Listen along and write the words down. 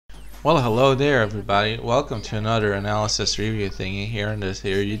Well, hello there, everybody. Welcome to another analysis review thingy here on this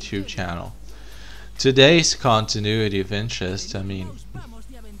here YouTube channel. Today's continuity of interest,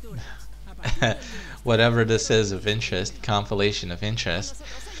 whatever this is of interest, compilation of interest,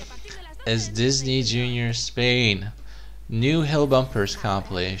 is Disney Junior Spain New Hill Bumpers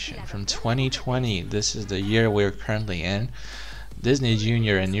compilation from 2020. This is the year we're currently in. Disney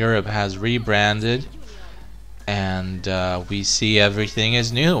Junior in Europe has rebranded, and we see everything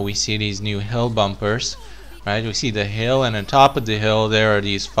is new. We see these new hill bumpers, right? We see the hill, and on top of the hill there are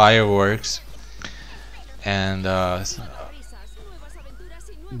these fireworks and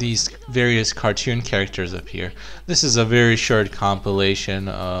these various cartoon characters appear. This is a very short compilation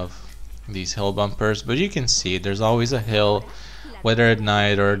of these hill bumpers, but you can see there's always a hill, whether at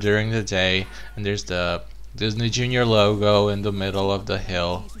night or during the day, and there's the Disney Junior logo in the middle of the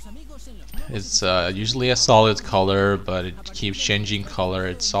hill. It's usually a solid color, but it keeps changing color.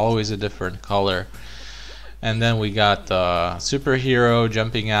 It's always a different color. And then we got the superhero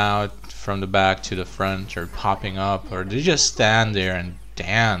jumping out from the back to the front, or popping up, or they just stand there and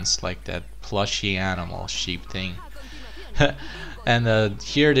dance like that plushy animal sheep thing. And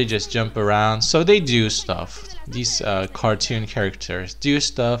here they just jump around, so they do stuff. These cartoon characters do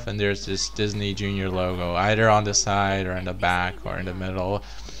stuff, and there's this Disney Junior logo either on the side or in the back or in the middle,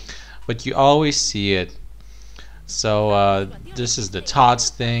 but you always see it. So this is the Tots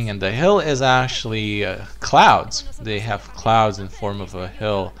thing, and the hill is actually clouds. They have clouds in form of a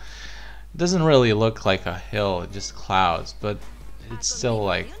hill. It doesn't really look like a hill, just clouds, but it's still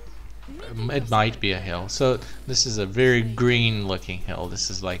like it might be a hill. So this is a very green looking hill. This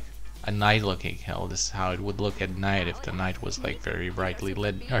is like a night looking hill. This is how it would look at night if the night was like very brightly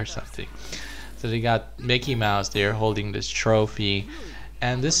lit or something. So they got Mickey Mouse there holding this trophy,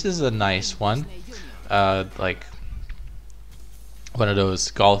 and this is a nice one, like one of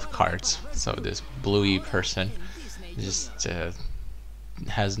those golf carts. So this bluey person just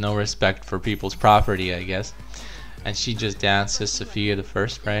has no respect for people's property, I guess, and she just dances Sophia the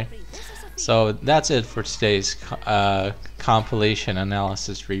First, right? So that's it for today's compilation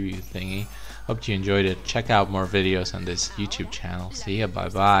analysis review thingy. Hope you enjoyed it. Check out more videos on this YouTube channel. See ya, bye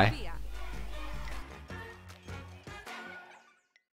bye.